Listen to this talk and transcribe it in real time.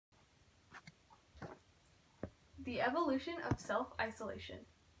The evolution of self-isolation.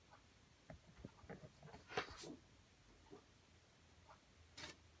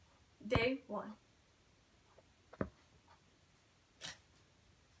 Day 1.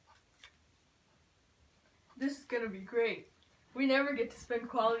 This is gonna be great. We never get to spend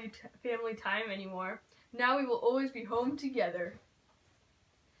quality family time anymore. Now we will always be home together.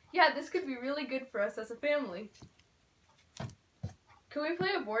 Yeah, this could be really good for us as a family. Can we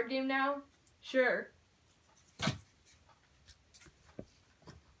play a board game now? Sure.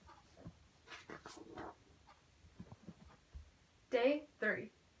 Day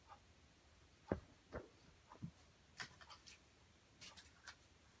 30.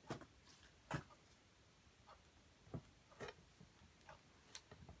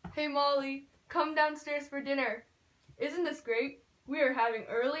 Hey Molly, come downstairs for dinner. Isn't this great? We are having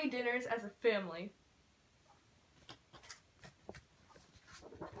early dinners as a family.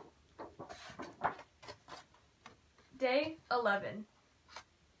 Day 11.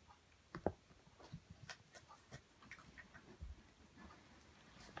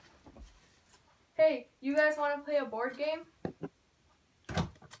 Hey, you guys want to play a board game?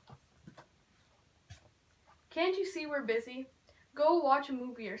 Can't you see we're busy? Go watch a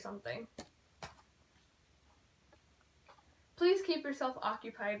movie or something. Please keep yourself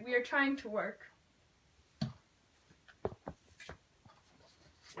occupied. We are trying to work.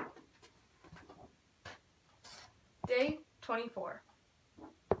 Day 24.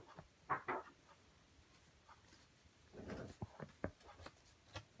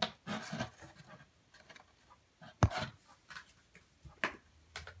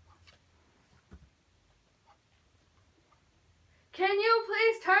 Can you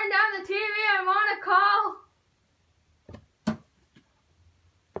please turn down the TV? I'm on a call.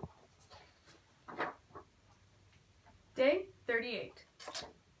 Day 38.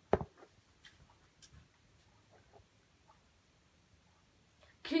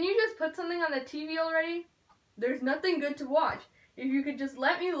 Can you just put something on the TV already? There's nothing good to watch. If you could just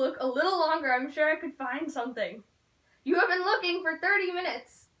let me look a little longer, I'm sure I could find something. You have been looking for 30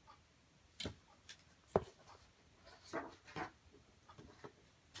 minutes.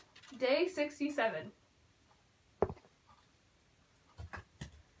 Day 67.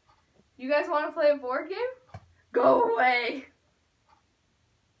 You guys want to play a board game? Go away!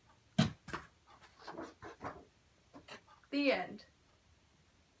 The end.